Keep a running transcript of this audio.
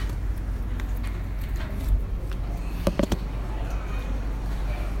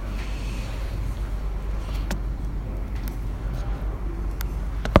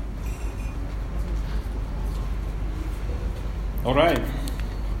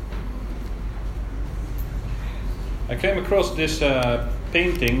I came across this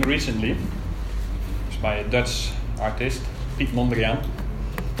painting recently. It's by a Dutch artist, Piet Mondriaan.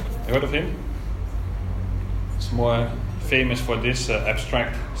 You heard of him? It's more famous for this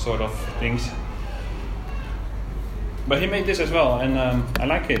abstract sort of things. But he made this as well, and I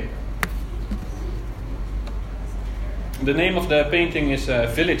like it. The name of the painting is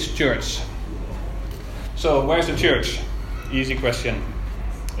Village Church. So, where's the church? Easy question.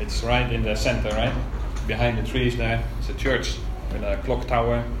 It's right in the center, right? Behind the trees there, it's a church with a clock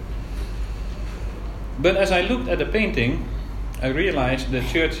tower. But as I looked at the painting, I realized the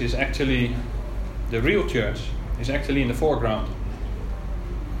church is actually, the real church is actually in the foreground.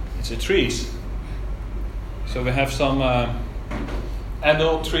 It's the trees. So we have some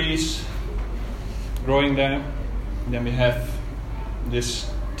adult trees growing there. Then we have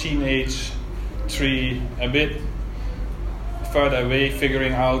this teenage tree a bit further away,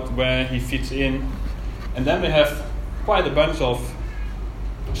 figuring out where he fits in. And then we have quite a bunch of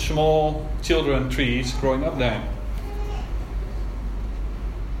small children trees growing up there.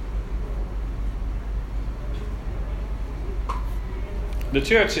 The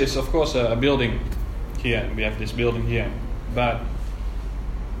church is, of course, a building here. We have this building here. But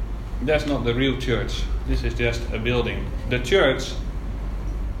that's not the real church. This is just a building. The church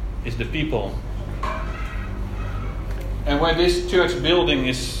is the people. And where this church building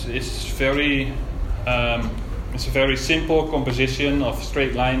is very, it's a very simple composition of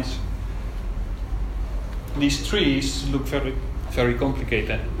straight lines. These trees look very, very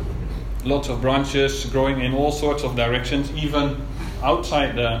complicated. Lots of branches growing in all sorts of directions, even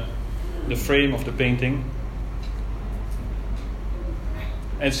outside the frame of the painting.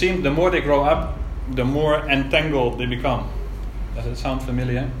 It seems the more they grow up, the more entangled they become. Does it sound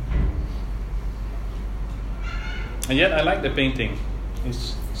familiar? And yet I like the painting.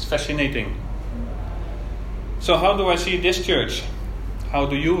 It's fascinating. So how do I see this church? How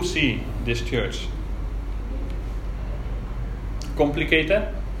do you see this church? Complicated?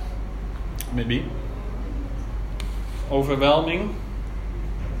 Maybe. Overwhelming?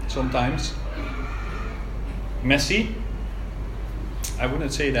 Sometimes. Messy? I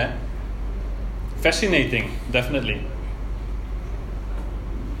wouldn't say that. Fascinating, definitely.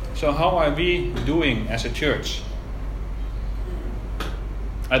 So how are we doing as a church?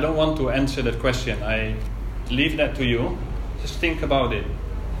 I don't want to answer that question. I leave that to you. Just think about it.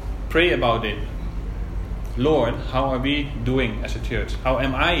 Pray about it. Lord, how are we doing as a church? How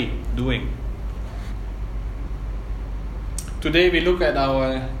am I doing? Today we look at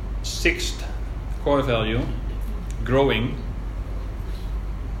our 6th core value, growing.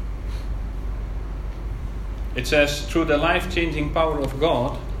 It says, through the life-changing power of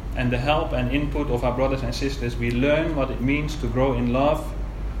God and the help and input of our brothers and sisters, we learn what it means to grow in love,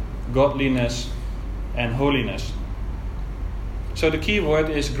 godliness, and holiness. So the key word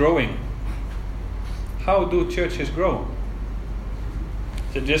is growing. How do churches grow?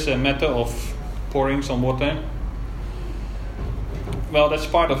 Is it just a matter of pouring some water? Well, that's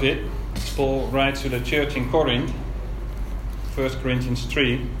part of it. Paul writes to the church in Corinth, 1 Corinthians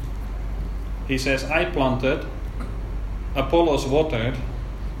 3. He says, I planted, Apollos watered,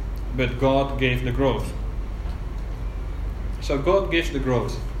 but God gave the growth. So God gives the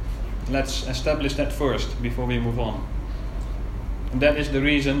growth. Let's establish that first before we move on. And that is the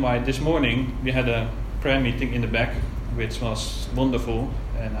reason why this morning we had a prayer meeting in the back, which was wonderful.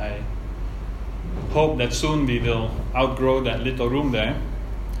 And I hope that soon we will outgrow that little room there.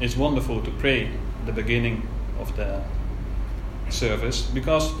 It's wonderful to pray at the beginning of the service,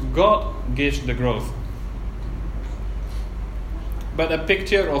 because God gives the growth. But a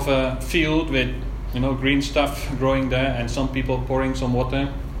picture of a field with, green stuff growing there and some people pouring some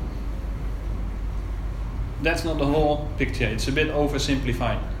water, that's not the whole picture. It's a bit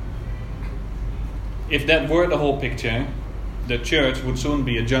oversimplified. If that were the whole picture, the church would soon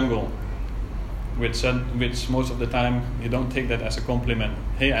be a jungle, which most of the time you don't take that as a compliment.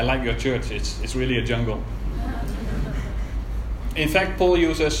 Hey, I like your church. It's really a jungle. In fact, Paul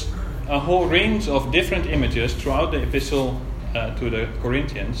uses a whole range of different images throughout the epistle to the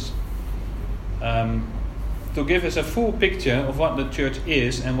Corinthians to give us a full picture of what the church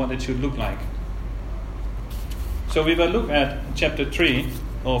is and what it should look like. So we will look at chapter 3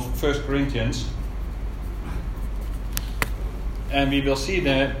 of 1 Corinthians, and we will see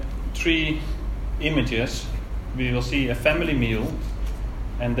there 3 images. We will see a family meal,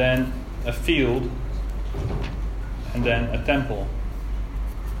 and then a field, and then a temple.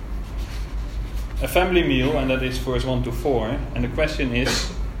 A family meal, and that is verse 1 to 4. And the question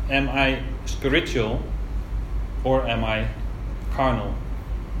is, am I spiritual or am I carnal,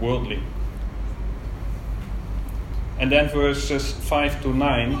 worldly? And then verses 5 to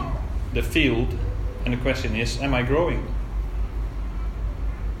 9, the field, and the question is, am I growing?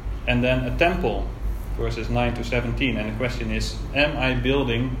 And then a temple, verses 9 to 17, and the question is, am I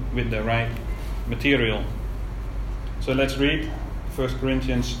building with the right material? So let's read 1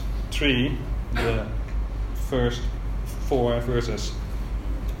 Corinthians 3, the first 4 verses.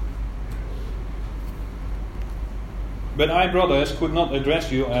 But I, brothers, could not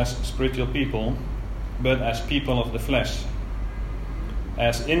address you as spiritual people, but as people of the flesh,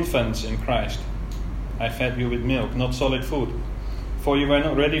 as infants in Christ. I fed you with milk, not solid food, for you were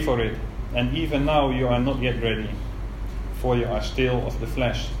not ready for it, and even now you are not yet ready, for you are still of the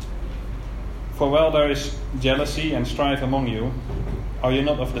flesh. For while there is jealousy and strife among you, are you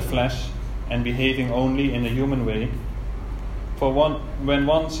not of the flesh, and behaving only in a human way? For when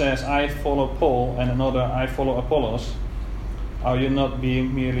one says, I follow Paul, and another, I follow Apollos, are you not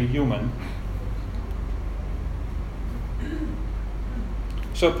being merely human?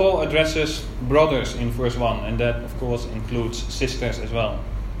 So Paul addresses brothers in verse 1, and that of course includes sisters as well.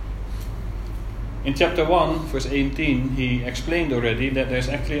 In chapter 1, verse 18, he explained already that there's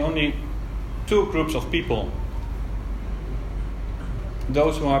actually only two groups of people.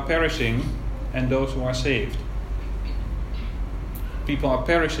 Those who are perishing and those who are saved. People are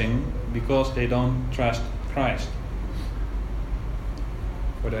perishing because they don't trust Christ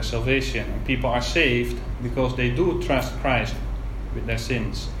for their salvation. And people are saved because they do trust Christ with their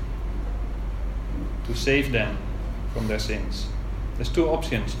sins, to save them from their sins. There's two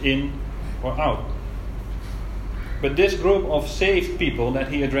options, in or out. But this group of saved people that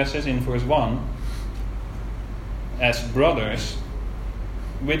he addresses in verse 1 as brothers,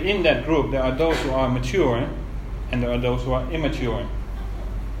 within that group there are those who are mature and there are those who are immature.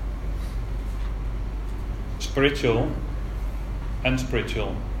 Spiritual,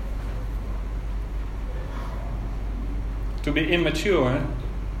 unspiritual. To be immature,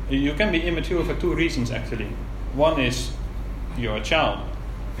 you can be immature for two reasons actually. One is you're a child,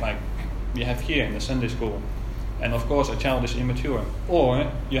 like we have here in the Sunday school. And of course a child is immature.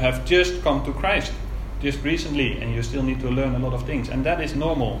 Or you have just come to Christ just recently and you still need to learn a lot of things. And that is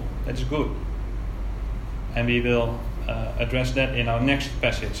normal, that's good. And we will address that in our next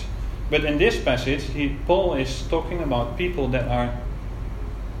passage. But in this passage, Paul is talking about people that are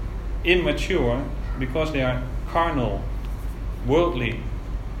immature because they are carnal, worldly,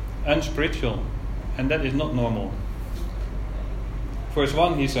 unspiritual, and that is not normal. Verse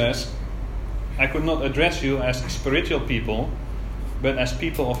 1 he says, I could not address you as spiritual people, but as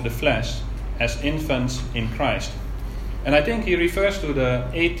people of the flesh, as infants in Christ. And I think he refers to the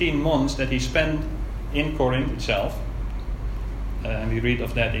 18 months that he spent in Corinth itself. And we read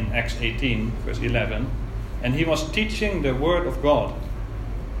of that in Acts 18, verse 11. And he was teaching the word of God.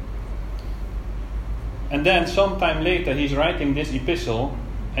 And then sometime later he's writing this epistle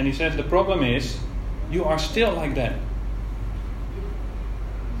and he says the problem is you are still like that.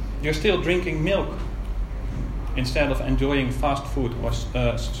 You're still drinking milk instead of enjoying fast food or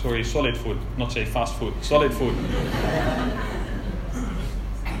solid food. Not say fast food, solid food.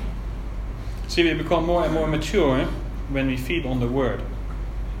 See, we become more and more mature when we feed on the word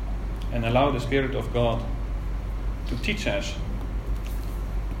and allow the Spirit of God to teach us.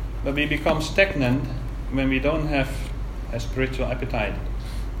 But we become stagnant when we don't have a spiritual appetite.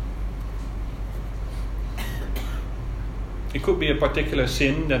 It could be a particular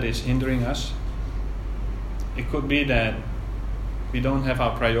sin that is hindering us. It could be that we don't have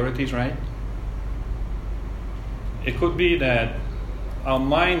our priorities right. It could be that our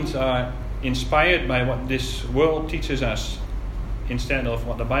minds are inspired by what this world teaches us instead of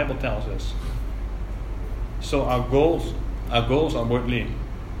what the Bible tells us. So our goals are worldly.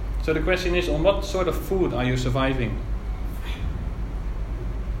 So the question is, on what sort of food are you surviving?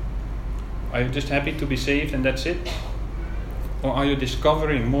 Are you just happy to be saved and that's it? Or are you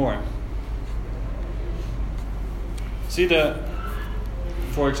discovering more? See,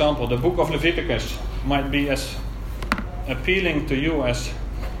 for example, the book of Leviticus might be as appealing to you as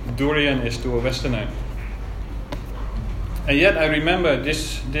durian is to a Westerner. And yet I remember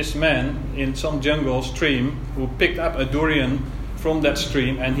this man in some jungle stream who picked up a durian from that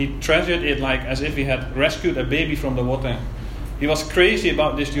stream and he treasured it like as if he had rescued a baby from the water. He was crazy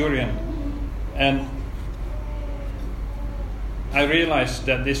about this durian. And I realized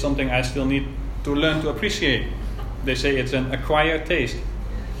that this is something I still need to learn to appreciate. They say it's an acquired taste.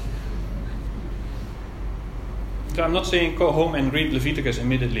 So I'm not saying go home and read Leviticus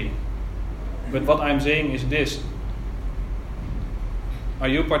immediately. But what I'm saying is this. Are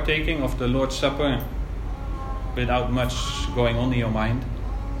you partaking of the Lord's Supper without much going on in your mind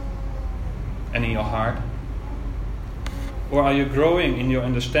and in your heart? Or are you growing in your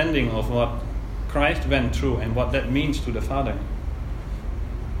understanding of what Christ went through and what that means to the Father?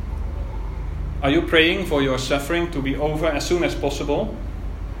 Are you praying for your suffering to be over as soon as possible?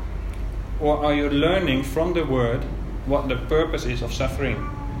 Or are you learning from the Word what the purpose is of suffering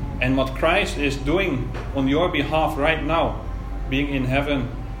and what Christ is doing on your behalf right now, being in heaven,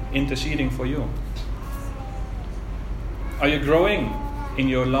 interceding for you? Are you growing in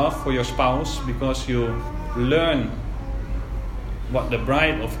your love for your spouse because you learn what the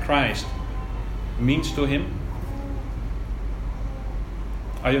bride of Christ means to him?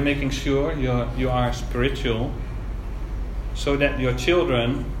 Are you making sure you are spiritual so that your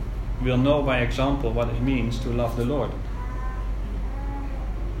children will know by example what it means to love the Lord?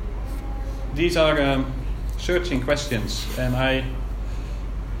 These are searching questions, and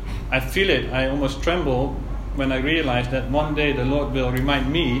I feel it. I almost tremble when I realize that one day the Lord will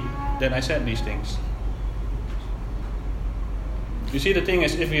remind me that I said these things. You see, the thing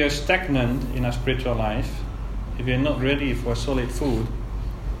is, if we are stagnant in our spiritual life, if we are not ready for solid food,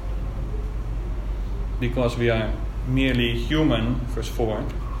 because we are merely human, verse 4,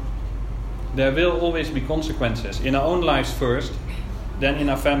 there will always be consequences in our own lives first, then in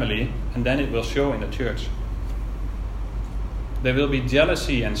our family, and then it will show in the church. There will be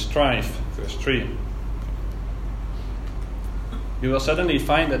jealousy and strife, verse 3. You will suddenly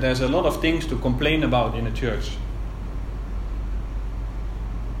find that there's a lot of things to complain about in the church.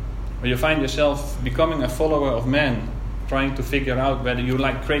 Or you find yourself becoming a follower of man, trying to figure out whether you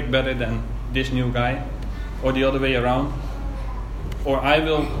like Craig better than this new guy, or the other way around. Or I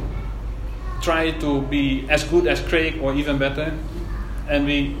will try to be as good as Craig or even better. And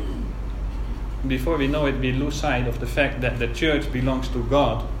before we know it, we lose sight of the fact that the church belongs to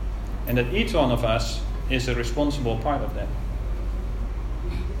God and that each one of us is a responsible part of that.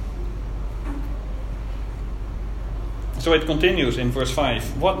 So it continues in verse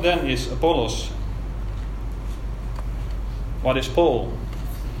 5. What then is Apollos? What is Paul?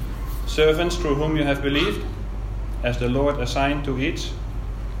 Servants through whom you have believed, as the Lord assigned to each.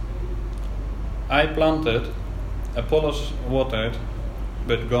 I planted, Apollos watered,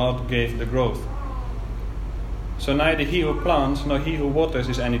 but God gave the growth. So neither he who plants nor he who waters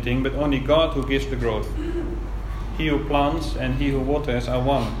is anything, but only God who gives the growth. He who plants and he who waters are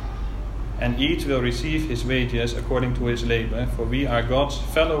one, and each will receive his wages according to his labor, for we are God's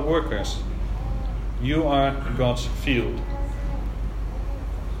fellow workers. You are God's field.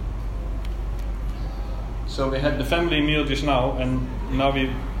 So we had the family meal just now, and now we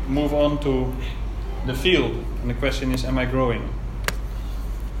move on to the field. And the question is, am I growing?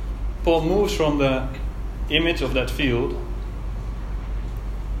 Paul moves from the image of that field.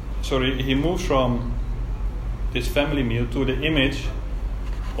 He moves from this family meal to the image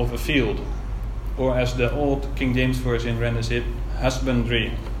of a field, or as the old King James Version renders it,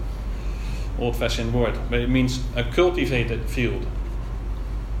 husbandry, old-fashioned word, but it means a cultivated field.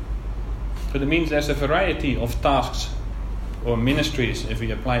 So it means there's a variety of tasks or ministries if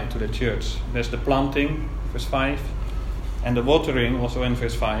we apply it to the church. There's the planting, verse 5, and the watering, also in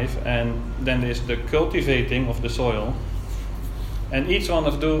verse 5, and then there's the cultivating of the soil. And each one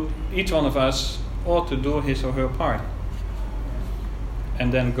of us ought to do his or her part.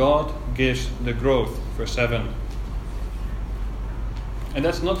 And then God gives the growth, verse 7. And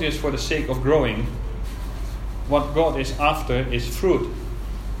that's not just for the sake of growing. What God is after is fruit.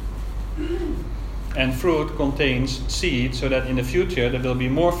 And fruit contains seed, so that in the future there will be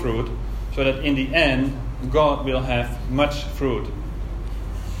more fruit, so that in the end God will have much fruit.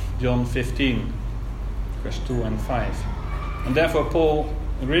 John 15, verse 2 and 5. And therefore Paul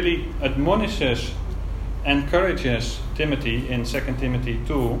really admonishes, encourages Timothy in 2 Timothy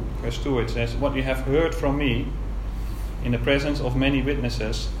 2, verse 2. It says, what you have heard from me in the presence of many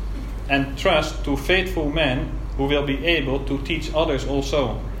witnesses, and trust to faithful men who will be able to teach others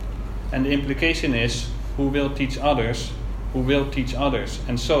also. And the implication is, who will teach others, who will teach others.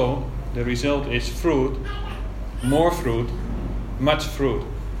 And so the result is fruit, more fruit, much fruit.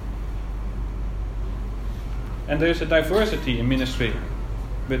 And there is a diversity in ministry,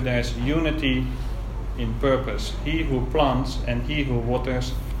 but there is unity in purpose. He who plants and he who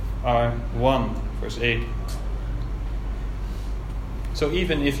waters are one, verse 8. So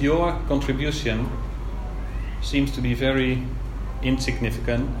even if your contribution seems to be very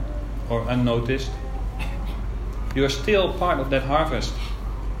insignificant or unnoticed, you are still part of that harvest.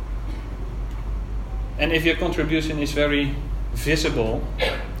 And if your contribution is very visible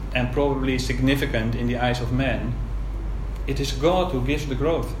and probably significant in the eyes of man, it is God who gives the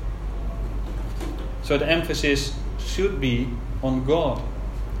growth. So the emphasis should be on God,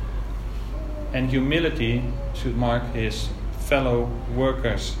 and humility should mark his fellow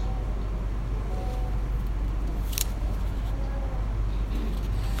workers.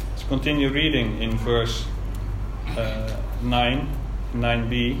 Let's continue reading in verse 9b.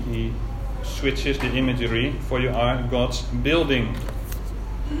 He switches the imagery. For you are God's building.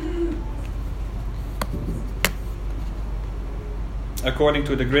 According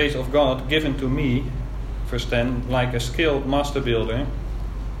to the grace of God given to me, verse 10, like a skilled master builder,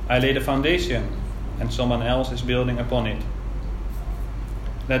 I laid a foundation, and someone else is building upon it.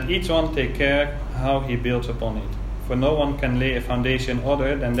 Let each one take care how he builds upon it. For no one can lay a foundation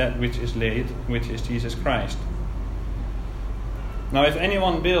other than that which is laid, which is Jesus Christ. Now if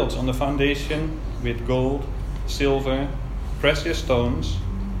anyone builds on the foundation with gold, silver, precious stones,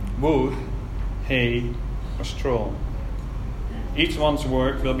 wood, hay, or straw, each one's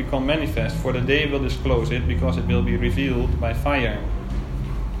work will become manifest, for the day will disclose it, because it will be revealed by fire.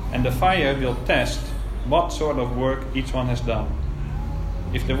 And the fire will test what sort of work each one has done.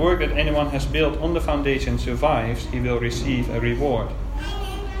 If the work that anyone has built on the foundation survives, he will receive a reward.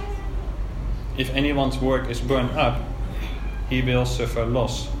 If anyone's work is burned up, he will suffer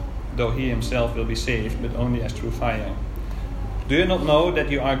loss, though he himself will be saved, but only as through fire. Do you not know that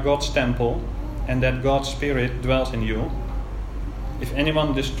you are God's temple, and that God's Spirit dwells in you? If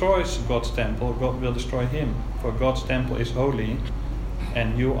anyone destroys God's temple, God will destroy him. For God's temple is holy,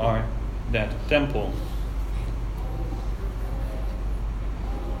 and you are that temple.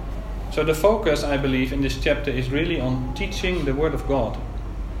 So the focus, I believe, in this chapter is really on teaching the Word of God.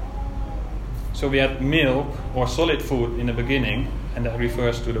 So we had milk or solid food in the beginning, and that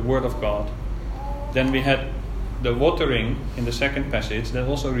refers to the Word of God. Then we had the watering in the second passage, that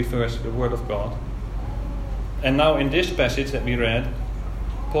also refers to the Word of God. And now in this passage that we read,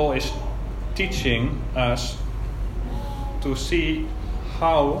 Paul is teaching us to see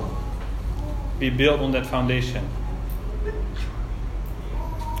how we build on that foundation.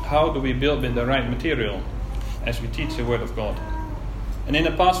 How do we build with the right material as we teach the Word of God? And in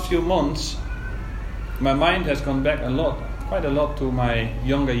the past few months, my mind has gone back quite a lot to my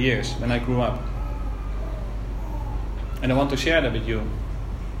younger years when I grew up. And I want to share that with you.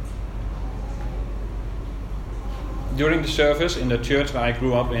 During the service in the church where I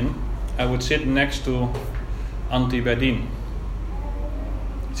grew up in, I would sit next to Auntie Berdien.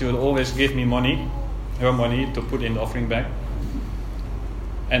 She would always give me her money to put in the offering bag.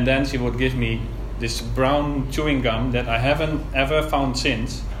 And then she would give me this brown chewing gum that I haven't ever found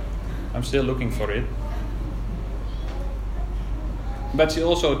since. I'm still looking for it. But she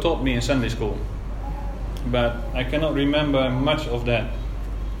also taught me in Sunday school. But I cannot remember much of that.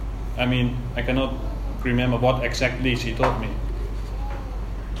 I cannot remember what exactly she taught me.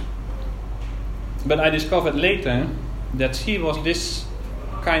 But I discovered later that she was this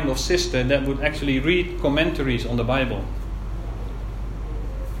kind of sister that would actually read commentaries on the Bible.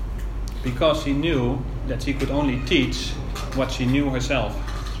 Because she knew that she could only teach what she knew herself.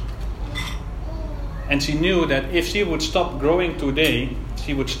 And she knew that if she would stop growing today,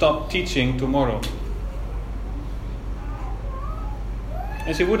 she would stop teaching tomorrow.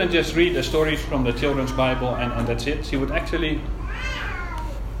 And she wouldn't just read the stories from the children's Bible and that's it. She would actually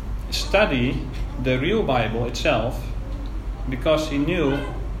study the real Bible itself, because she knew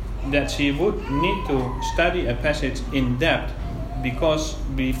that she would need to study a passage in depth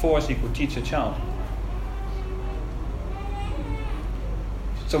before she could teach a child.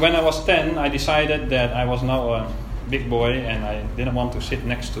 So when I was 10, I decided that I was now a big boy and I didn't want to sit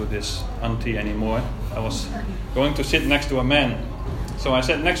next to this auntie anymore. I was going to sit next to a man. So I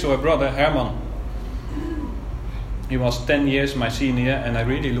sat next to her brother, Herman. He was 10 years my senior, and I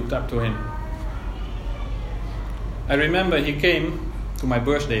really looked up to him. I remember he came to my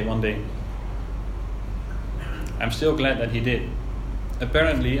birthday one day. I'm still glad that he did.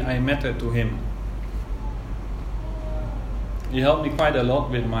 Apparently, I mattered to him. He helped me quite a lot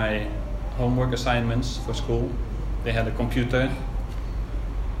with my homework assignments for school. They had a computer,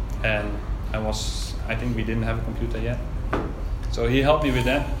 and I think we didn't have a computer yet. So he helped me with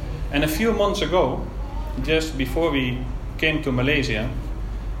that. And a few months ago, just before we came to Malaysia,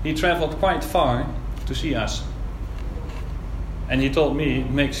 he traveled quite far to see us. And he told me,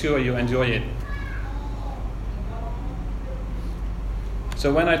 make sure you enjoy it.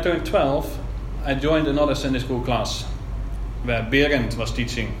 So when I turned 12, I joined another Sunday school class where Berend was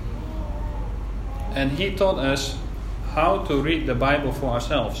teaching. And he taught us how to read the Bible for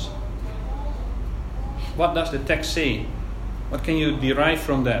ourselves. What does the text say? What can you derive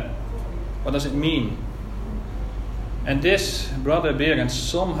from that? What does it mean? And this brother Berend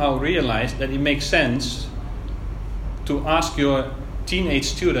somehow realized that it makes sense to ask your teenage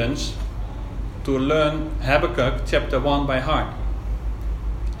students to learn Habakkuk chapter 1 by heart.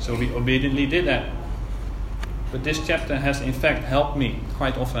 So we obediently did that. But this chapter has in fact helped me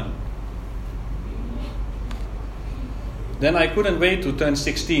quite often. Then I couldn't wait to turn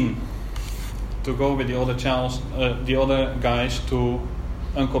 16 to go with the other guys to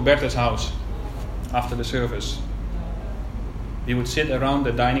Uncle Bert's house after the service. We would sit around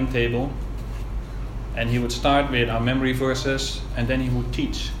the dining table and he would start with our memory verses and then he would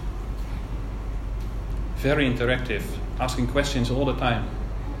teach. Very interactive, asking questions all the time,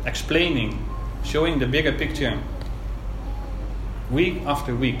 explaining, showing the bigger picture. Week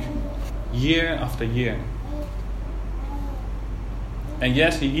after week, year after year. And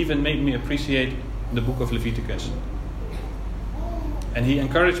yes, he even made me appreciate the book of Leviticus. And he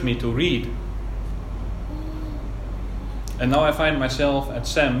encouraged me to read. And now I find myself at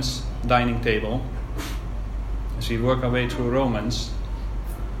Sam's dining table as we work our way through Romans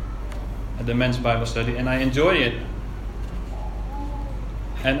at the men's Bible study, and I enjoy it.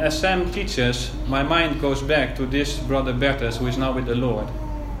 And as Sam teaches, my mind goes back to this brother Bertus who is now with the Lord,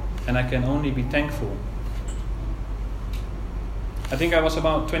 and I can only be thankful. I think I was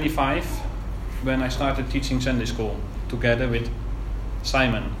about 25 when I started teaching Sunday school together with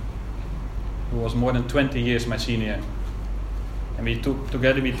Simon, who was more than 20 years my senior. And we took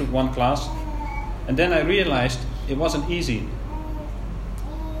one class. And then I realized it wasn't easy.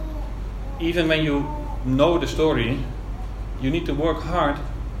 Even when you know the story, you need to work hard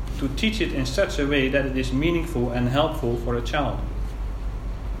to teach it in such a way that it is meaningful and helpful for a child.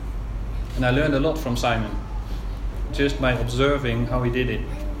 And I learned a lot from Simon, just by observing how he did it.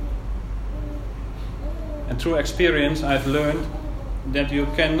 And through experience, I've learned that you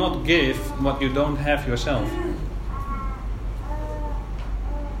cannot give what you don't have yourself.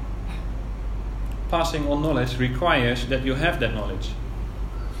 Passing on knowledge requires that you have that knowledge.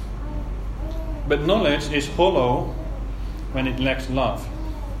 But knowledge is hollow when it lacks love.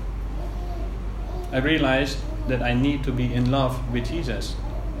 I realized that I need to be in love with Jesus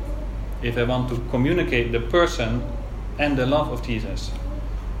if I want to communicate the person and the love of Jesus.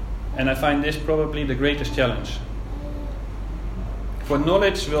 And I find this probably the greatest challenge. For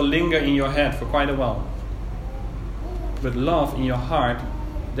knowledge will linger in your head for quite a while. But love in your heart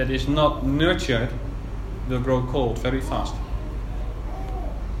that is not nurtured will grow cold very fast.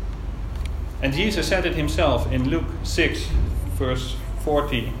 And Jesus said it himself in Luke 6, verse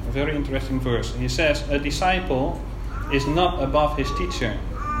 40, a very interesting verse. He says, a disciple is not above his teacher.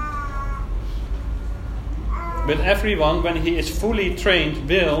 But everyone, when he is fully trained,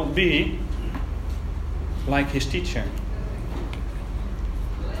 will be like his teacher.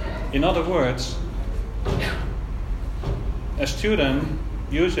 In other words, a student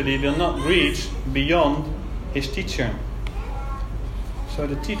usually will not reach beyond his teacher. So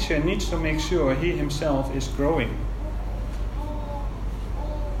the teacher needs to make sure he himself is growing.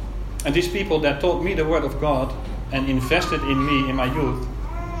 And these people that taught me the Word of God and invested in me in my youth,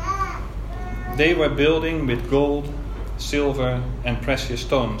 they were building with gold, silver and precious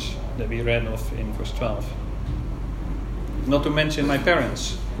stones that we read of in verse 12. Not to mention my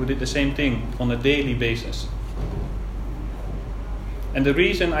parents, who did the same thing on a daily basis. And the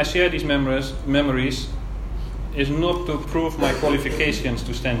reason I share these memories is not to prove my qualifications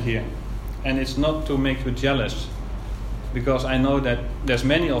to stand here. And it's not to make you jealous, because I know that there's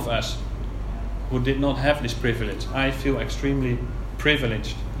many of us who did not have this privilege. I feel extremely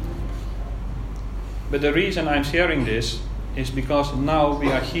privileged. But the reason I'm sharing this is because now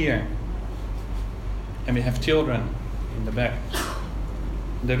we are here and we have children in the back.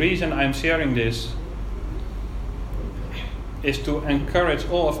 The reason I'm sharing this is to encourage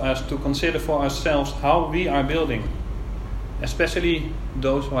all of us to consider for ourselves how we are building, especially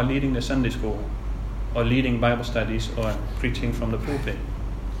those who are leading the Sunday school or leading Bible studies or preaching from the pulpit.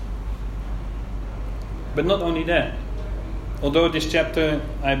 But not only that, although this chapter,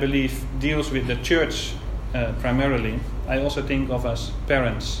 I believe, deals with the church primarily, I also think of us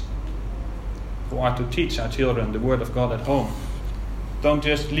parents who are to teach our children the Word of God at home. Don't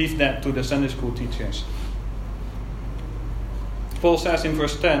just leave that to the Sunday school teachers. Paul says in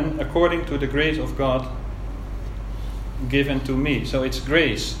verse 10, according to the grace of God given to me. So it's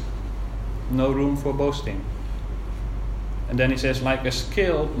grace, no room for boasting. And then he says, like a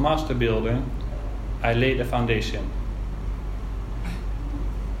skilled master builder, I laid a foundation.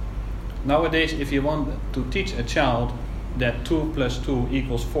 Nowadays, if you want to teach a child that 2 +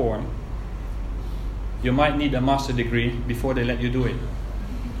 2 = 4, you might need a master degree before they let you do it.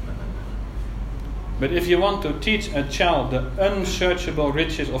 But if you want to teach a child the unsearchable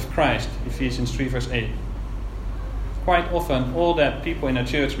riches of Christ, Ephesians 3 verse 8, quite often all that people in a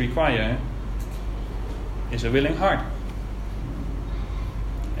church require is a willing heart.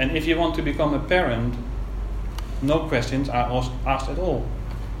 And if you want to become a parent, no questions are asked at all.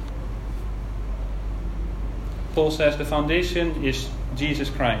 Paul says the foundation is Jesus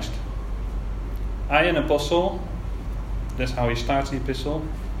Christ. I, an apostle, that's how he starts the epistle,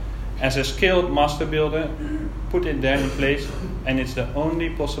 as a skilled master builder, put it there in place, and it's the only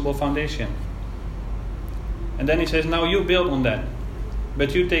possible foundation. And then he says, now you build on that,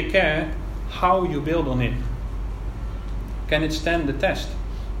 but you take care how you build on it. Can it stand the test?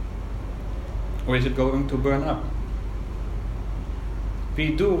 Or is it going to burn up?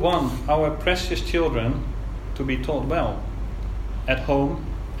 We do want our precious children to be taught well, at home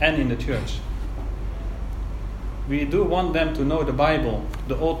and in the church. We do want them to know the Bible,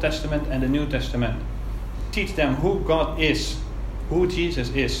 the Old Testament and the New Testament. Teach them who God is, who Jesus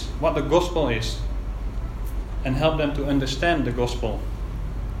is, what the gospel is, and help them to understand the gospel.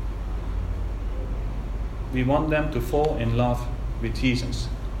 We want them to fall in love with Jesus.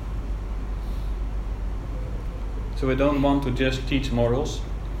 So we don't want to just teach morals.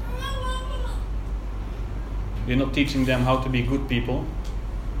 We're not teaching them how to be good people.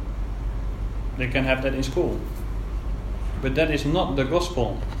 They can have that in school. But that is not the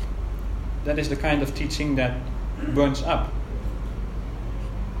gospel. That is the kind of teaching that burns up.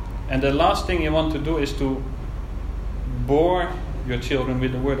 And the last thing you want to do is to bore your children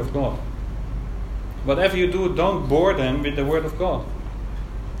with the Word of God. Whatever you do, don't bore them with the Word of God.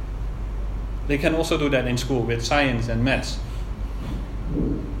 They can also do that in school with science and maths.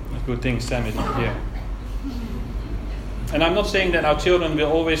 Good thing Sam is not here. And I'm not saying that our children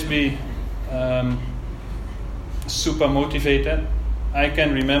will always be super motivated. I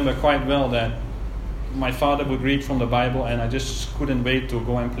can remember quite well that my father would read from the Bible and I just couldn't wait to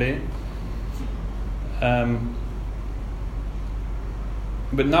go and play.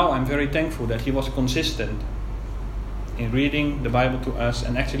 But now I'm very thankful that he was consistent in reading the Bible to us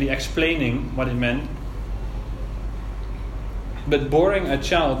and actually explaining what it meant. But boring a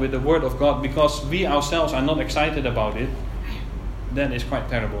child with the Word of God because we ourselves are not excited about it, that is quite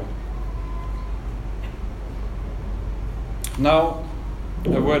terrible. Now,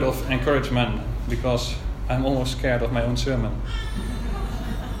 a word of encouragement, because I'm almost scared of my own sermon.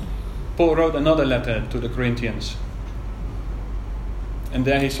 Paul wrote another letter to the Corinthians. And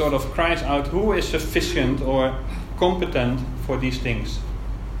there he sort of cries out, who is sufficient or competent for these things?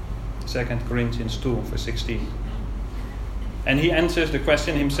 2 Corinthians 2, verse 16. And he answers the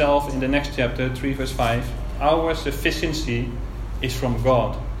question himself in the next chapter, 3 verse 5. Our sufficiency is from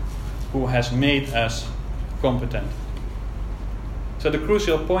God, who has made us competent. So the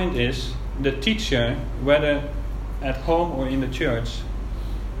crucial point is, the teacher, whether at home or in the church,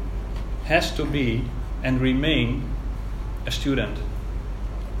 has to be and remain a student.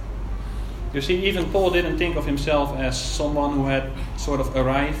 You see, even Paul didn't think of himself as someone who had sort of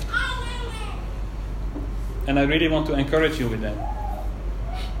arrived. And I really want to encourage you with that.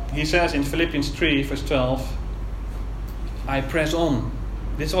 He says in Philippians 3, verse 12, I press on.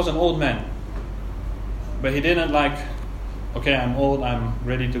 This was an old man. But he didn't like, okay, I'm old, I'm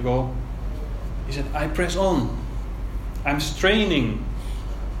ready to go. He said, I press on. I'm straining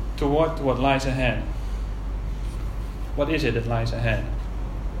toward what lies ahead. What is it that lies ahead?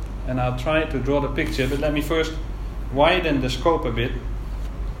 And I'll try to draw the picture, but let me first widen the scope a bit,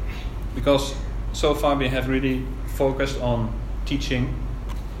 because so far we have really focused on teaching,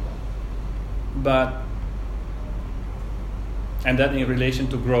 and that in relation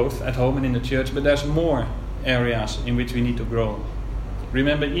to growth at home and in the church, but there's more areas in which we need to grow.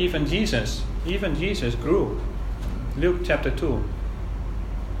 Remember, even Jesus grew. Luke chapter 2.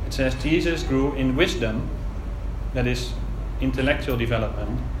 It says Jesus grew in wisdom, that is intellectual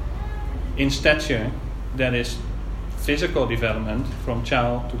development, in stature, that is physical development from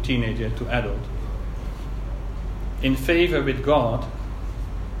child to teenager to adult, in favor with God,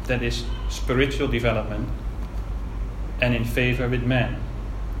 that is spiritual development, and in favor with man,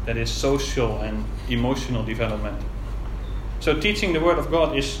 that is social and emotional development. So teaching the Word of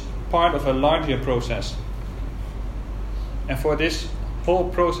God is part of a larger process. And for this whole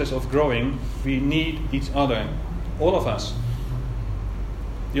process of growing, we need each other, all of us.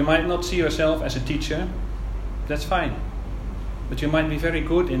 You might not see yourself as a teacher, that's fine. But you might be very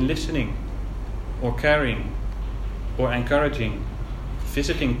good in listening, or caring, or encouraging,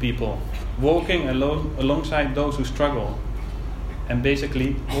 visiting people, walking alongside those who struggle. And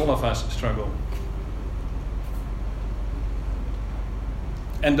basically, all of us struggle.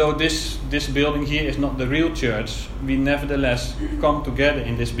 And though this building here is not the real church, we nevertheless come together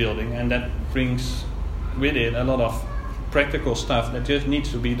in this building, and that brings with it a lot of practical stuff that just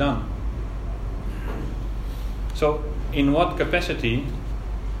needs to be done. So, in what capacity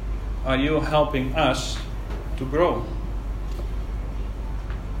are you helping us to grow?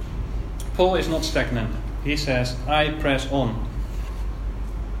 Paul is not stagnant. He says, I press on.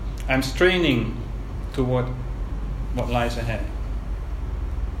 I'm straining toward what lies ahead.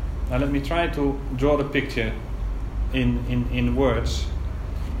 Now let me try to draw the picture in words.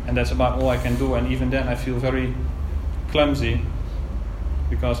 And that's about all I can do. And even then I feel very clumsy,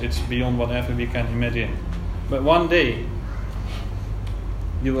 because it's beyond whatever we can imagine. But one day,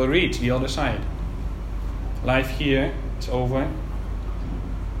 you will reach the other side. Life here is over,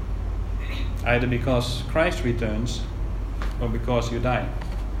 either because Christ returns or because you die.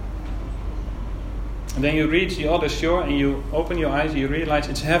 And then you reach the other shore and you open your eyes and you realize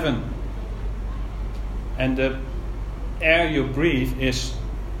it's heaven. And the air you breathe is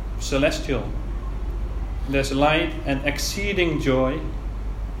celestial. There's light and exceeding joy.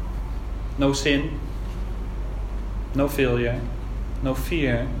 No sin, no failure, no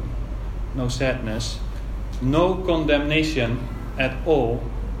fear, no sadness, no condemnation at all.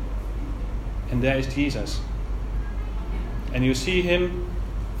 And there is Jesus. And you see him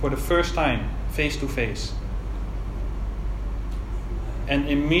for the first time, face to face. And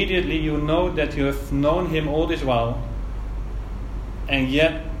immediately you know that you have known him all this while, and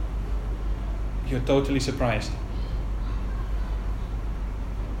yet you're totally surprised.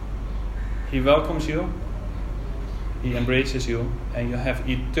 He welcomes you, he embraces you, and you have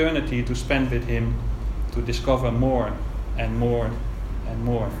eternity to spend with him to discover more and more and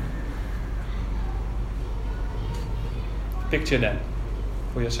more. Picture that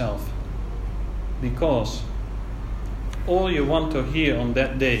for yourself. Because all you want to hear on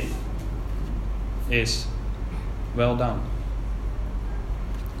that day is, well done.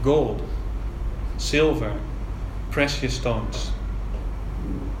 Gold, silver, precious stones.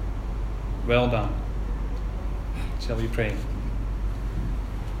 Well done. Shall we pray?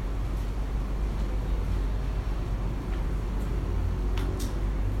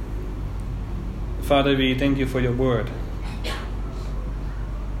 Father, we thank you for your word.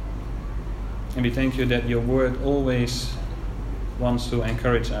 And we thank you that your word always wants to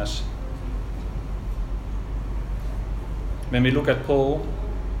encourage us. When we look at Paul,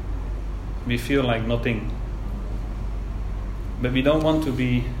 we feel like nothing. But we don't want to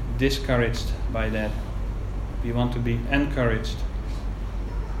be discouraged by that. We want to be encouraged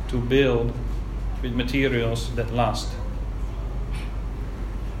to build with materials that last.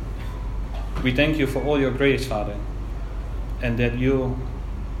 We thank you for all your grace, Father, and that you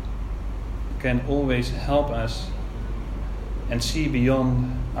can always help us and see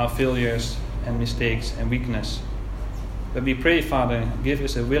beyond our failures and mistakes and weakness. But we pray, Father, give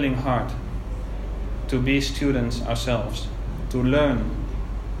us a willing heart to be students ourselves, to learn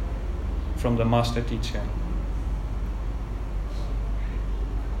from the master teacher.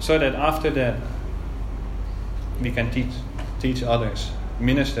 So that after that, we can teach others,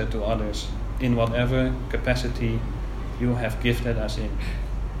 minister to others in whatever capacity you have gifted us in.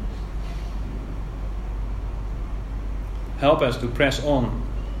 Help us to press on.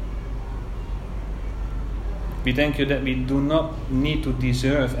 We thank you that we do not need to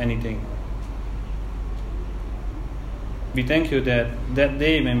deserve anything. We thank you that that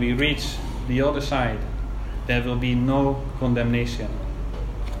day when we reach the other side, there will be no condemnation,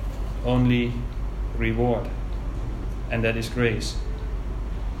 only reward, and that is grace.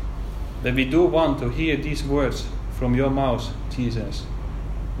 That we do want to hear these words from your mouth, Jesus.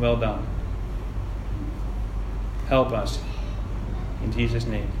 Well done. Help us. In Jesus'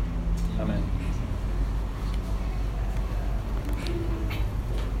 name. Amen.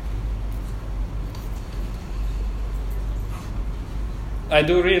 I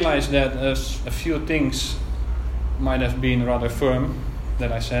do realize that a few things might have been rather firm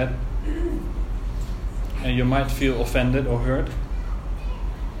that I said, and you might feel offended or hurt.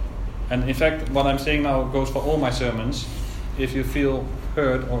 And in fact, what I'm saying now goes for all my sermons. If you feel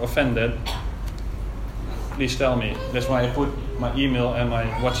hurt or offended, please tell me. That's why I put my email and my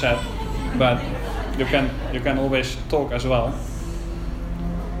WhatsApp, but you can always talk as well.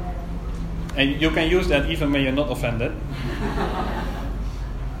 And you can use that even when you're not offended.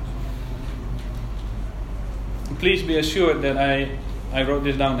 Please be assured that I wrote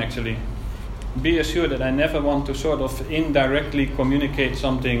this down actually. Be assured that I never want to sort of indirectly communicate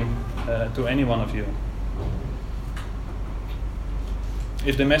something to any one of you.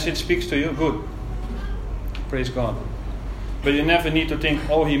 If the message speaks to you, good. Praise God. But you never need to think,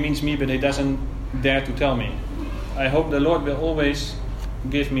 oh, he means me, but he doesn't dare to tell me. I hope the Lord will always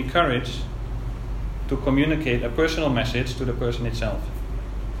give me courage to communicate a personal message to the person itself.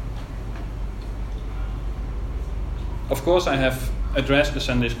 Of course, I have addressed the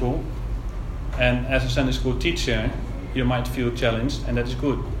Sunday school, and as a Sunday school teacher, you might feel challenged, and that is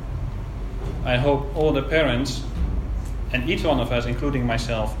good. I hope all the parents, and each one of us, including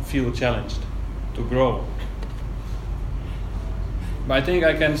myself, feel challenged to grow. But I think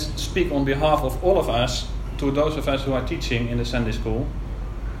I can speak on behalf of all of us, to those of us who are teaching in the Sunday school.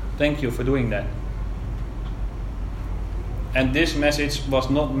 Thank you for doing that. And this message was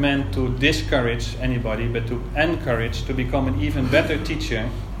not meant to discourage anybody, but to encourage to become an even better teacher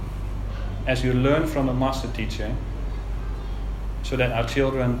as you learn from a master teacher, so that our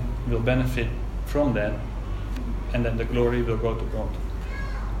children will benefit from that and that the glory will go to God.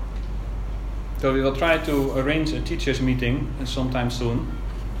 So we will try to arrange a teachers' meeting sometime soon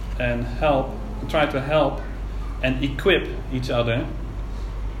and try to help and equip each other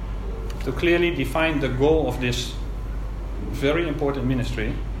to clearly define the goal of this very important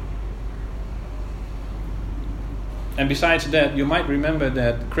ministry. And besides that, you might remember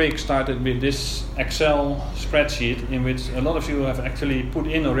that Craig started with this Excel spreadsheet in which a lot of you have actually put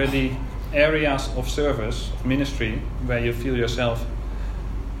in already areas of service, of ministry, where you feel yourself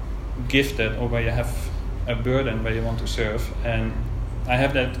gifted or where you have a burden where you want to serve. And I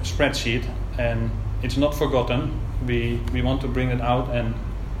have that spreadsheet, and it's not forgotten. We want to bring it out and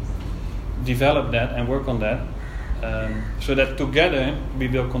develop that and work on that, so that together we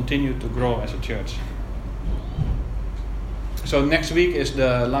will continue to grow as a church. So next week is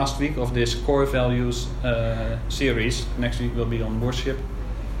the last week of this core values series. Next week will be on worship,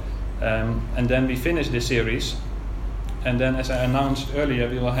 and then we finish this series, and then, as I announced earlier,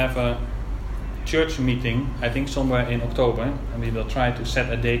 we will have a church meeting, I think somewhere in October, and we will try to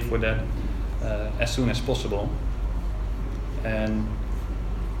set a date for that as soon as possible. And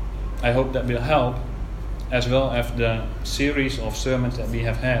I hope that will help, as well as the series of sermons that we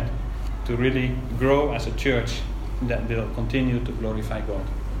have had, to really grow as a church that will continue to glorify God.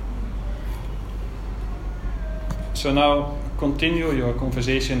 So now continue your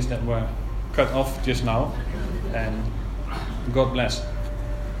conversations that were cut off just now, and God bless.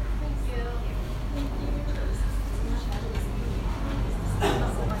 Thank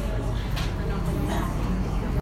you.